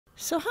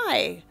So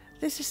hi,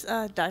 this is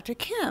Dr.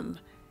 Kim,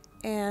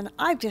 and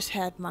I've just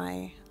had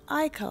my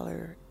eye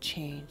color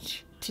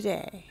change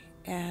today,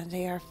 and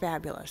they are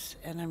fabulous,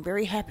 and I'm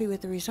very happy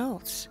with the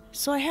results.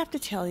 So I have to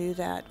tell you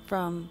that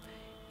from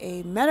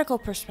a medical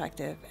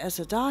perspective, as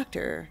a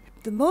doctor,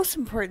 the most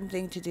important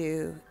thing to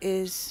do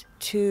is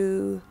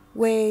to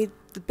weigh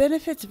the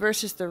benefits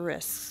versus the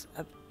risks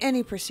of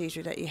any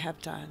procedure that you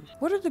have done.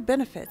 What are the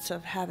benefits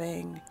of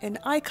having an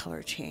eye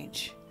color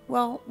change?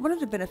 Well, one of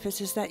the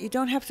benefits is that you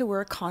don't have to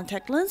wear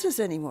contact lenses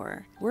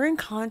anymore. Wearing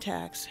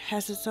contacts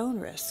has its own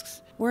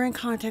risks. Wearing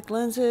contact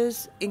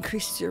lenses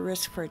increases your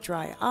risk for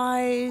dry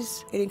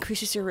eyes. It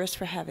increases your risk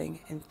for having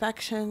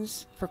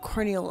infections, for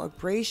corneal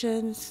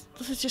abrasions.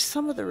 Those are just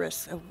some of the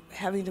risks of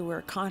having to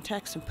wear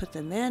contacts and put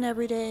them in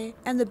every day.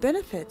 And the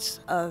benefits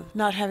of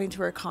not having to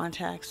wear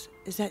contacts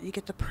is that you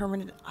get the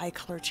permanent eye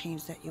color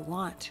change that you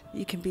want.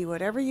 You can be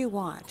whatever you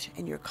want,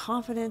 and your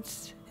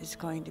confidence is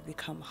going to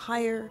become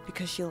higher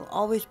because you'll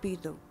always be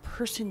the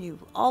person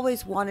you've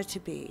always wanted to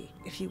be.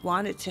 If you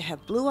wanted to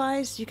have blue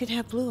eyes, you can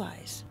have blue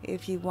eyes.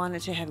 If you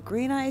wanted to have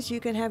green eyes, you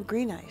can have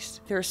green eyes.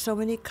 There are so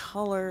many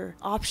color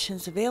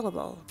options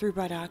available through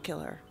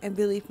Brightocular, and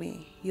believe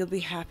me, you'll be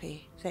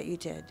happy that you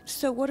did.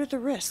 So what are the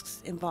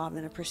risks involved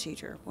in a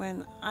procedure?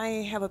 When I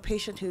have a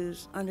patient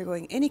who's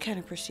undergoing any kind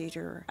of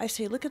procedure, I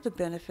say look at the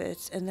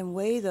benefits and then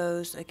weigh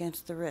those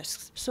against the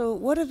risks. So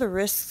what are the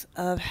risks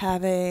of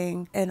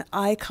having an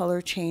eye color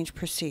change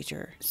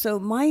procedure? So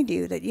mind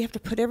you that you have to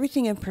put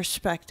everything in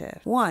perspective.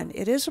 One,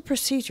 it is a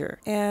procedure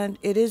and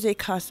it is a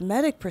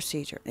cosmetic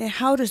procedure. And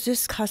how does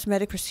this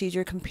cosmetic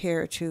procedure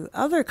compare to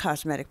other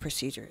cosmetic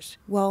procedures?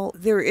 Well,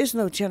 there is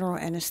no general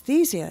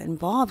anesthesia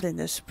involved in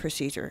this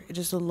procedure. It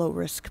is a low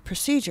risk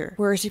procedure.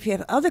 Whereas if you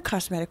have other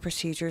cosmetic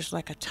procedures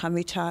like a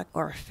tummy tuck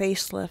or a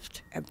facelift,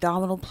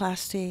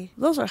 abdominoplasty,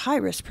 those are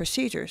high-risk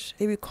procedures.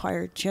 They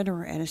require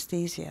general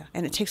anesthesia,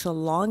 and it takes a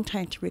long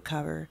time to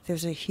recover.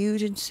 There's a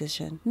huge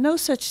incision. No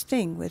such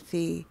thing with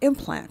the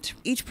implant.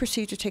 Each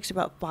procedure takes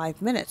about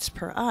 5 minutes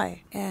per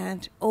eye,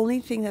 and only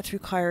thing that's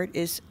required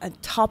is a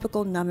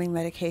topical numbing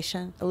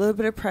medication, a little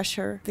bit of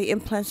pressure, the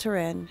implants are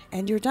in,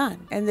 and you're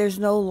done. And there's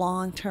no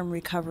long-term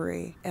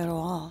recovery at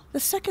all.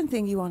 The second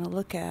thing you want to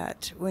look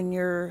at when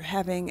you're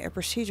having a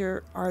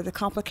procedure are the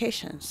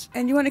complications.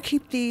 And you want to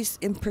keep these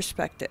in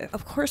perspective.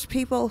 Of course,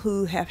 people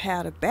who have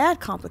had a bad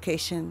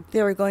complication,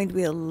 they are going to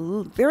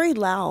be very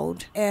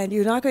loud, and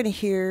you're not going to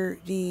hear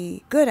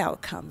the good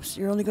outcomes.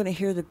 You're only going to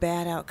hear the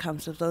bad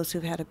outcomes of those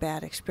who've had a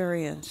bad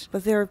experience.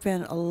 But there have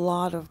been a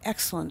lot of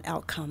excellent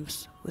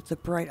outcomes with the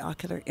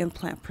Brightocular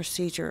implant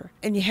procedure.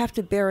 And you have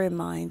to bear in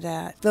mind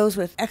that those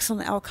with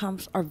excellent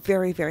outcomes are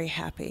very, very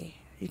happy.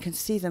 You can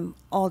see them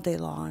all day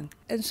long.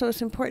 And so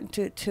it's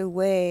important to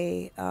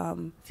weigh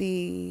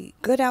the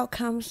good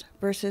outcomes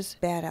versus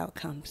bad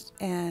outcomes.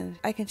 And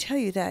I can tell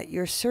you that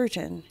your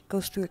surgeon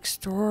goes through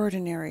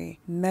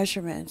extraordinary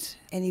measurements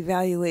and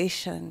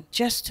evaluation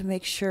just to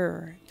make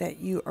sure that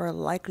you are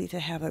likely to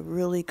have a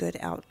really good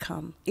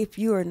outcome. If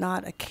you are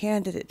not a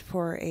candidate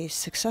for a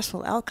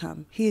successful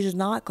outcome, he is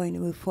not going to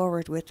move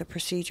forward with the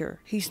procedure.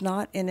 He's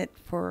not in it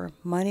for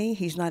money.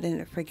 He's not in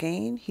it for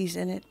gain. He's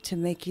in it to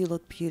make you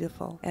look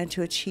beautiful and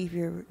to achieve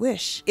your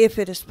wish, if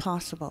it is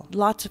possible.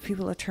 Lots of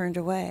people are turned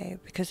away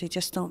because they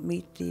just don't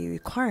meet the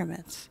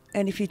requirements.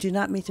 And if you do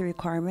not meet the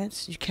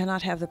requirements, you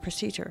cannot have the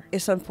procedure.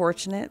 It's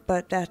unfortunate,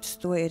 but that's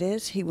the way it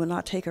is. He will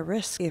not take a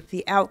risk if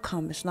the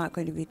outcome is not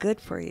going to be good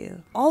for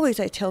you.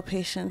 Always I tell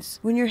patients,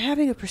 when you're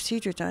having a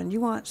procedure done,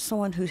 you want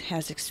someone who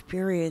has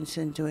experience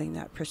in doing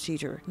that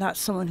procedure, not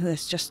someone who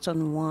has just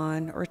done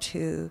one or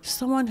two,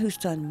 someone who's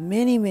done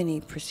many,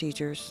 many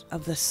procedures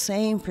of the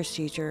same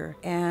procedure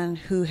and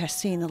who has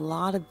seen a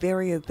lot of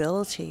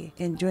variability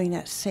in doing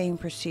that same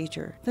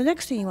procedure. The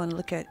next thing you want to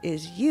look at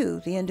is you,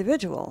 the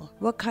individual.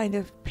 What kind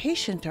of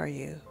patient are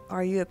you?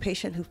 Are you a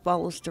patient who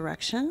follows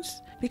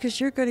directions? Because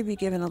you're going to be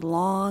given a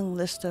long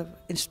list of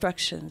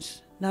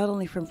instructions, not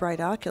only from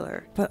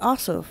Brightocular, but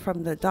also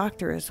from the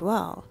doctor as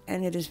well.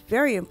 And it is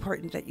very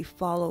important that you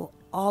follow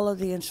all of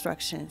the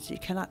instructions. You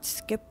cannot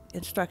skip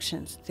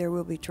instructions. There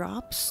will be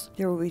drops.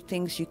 There will be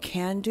things you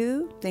can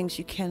do, things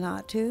you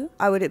cannot do.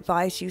 I would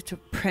advise you to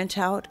print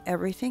out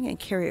everything and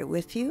carry it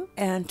with you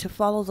and to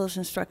follow those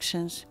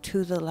instructions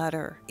to the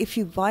letter. If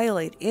you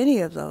violate any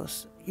of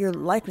those, you're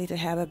likely to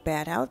have a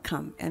bad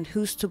outcome, and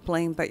who's to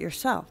blame but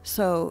yourself?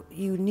 So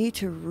you need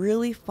to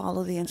really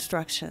follow the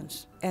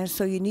instructions. And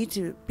so you need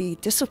to be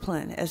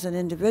disciplined as an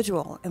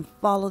individual and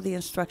follow the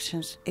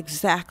instructions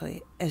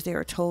exactly as they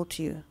are told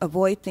to you.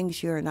 Avoid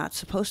things you're not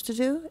supposed to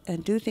do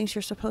and do things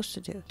you're supposed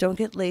to do. Don't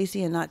get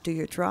lazy and not do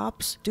your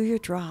drops. Do your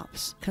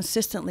drops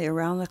consistently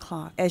around the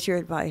clock as you're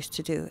advised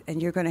to do,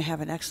 and you're going to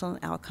have an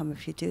excellent outcome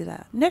if you do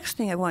that. Next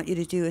thing I want you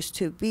to do is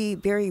to be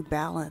very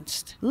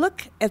balanced.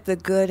 Look at the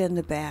good and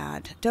the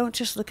bad. Don't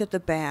just look at the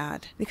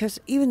bad, because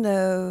even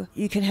though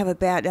you can have a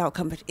bad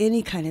outcome with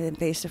any kind of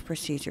invasive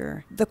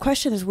procedure, the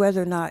question is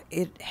whether or not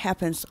it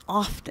happens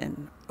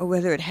often or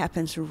whether it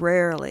happens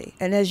rarely.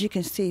 And as you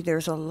can see,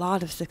 there's a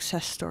lot of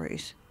success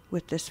stories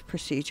with this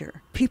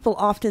procedure. People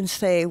often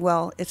say,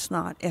 well, it's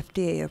not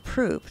FDA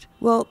approved.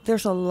 Well,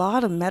 there's a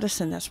lot of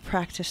medicine that's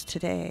practiced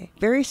today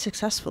very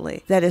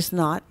successfully that is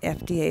not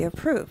FDA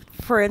approved.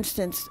 For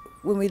instance,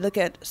 when we look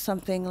at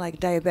something like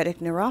diabetic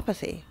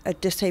neuropathy, a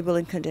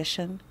disabling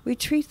condition, we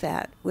treat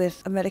that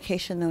with a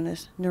medication known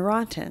as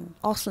Neurontin,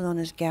 also known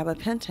as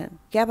gabapentin.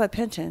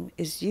 Gabapentin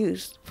is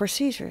used for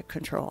seizure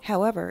control.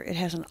 However, it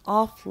has an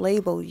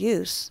off-label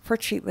use for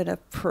treatment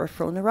of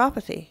peripheral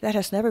neuropathy. That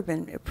has never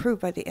been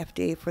approved by the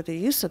FDA for the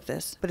use of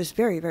this, but is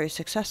very, very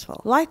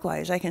successful.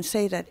 Likewise, I can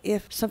say that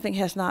if something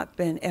has not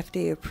been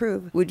FDA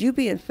approved, would you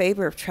be in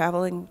favor of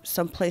traveling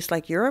someplace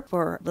like Europe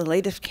for the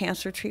latest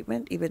cancer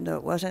treatment, even though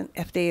it wasn't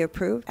FDA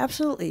approved?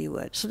 Absolutely you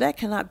would. So that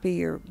cannot be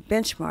your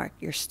benchmark,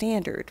 your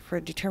standard for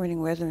determining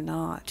whether or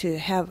not to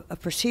have a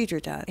procedure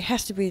done. It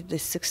has to be the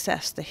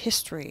success, the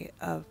history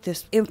of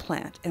this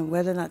implant, and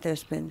whether or not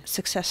there's been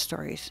success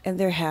stories, and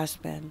there has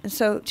been. And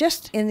so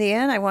just in the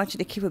end, I want you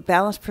to keep a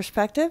balanced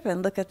perspective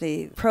and look at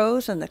the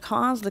pros and the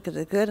cons, look at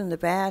the good and the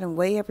bad, and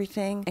weigh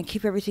everything and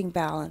keep everything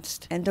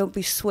balanced. And don't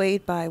be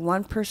swayed by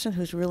one person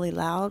who's really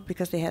loud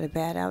because they had a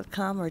bad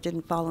outcome or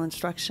didn't follow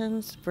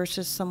instructions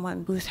versus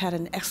someone who's had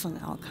an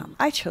excellent outcome.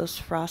 I chose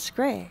Frost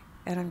Gray,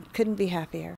 and I couldn't be happier.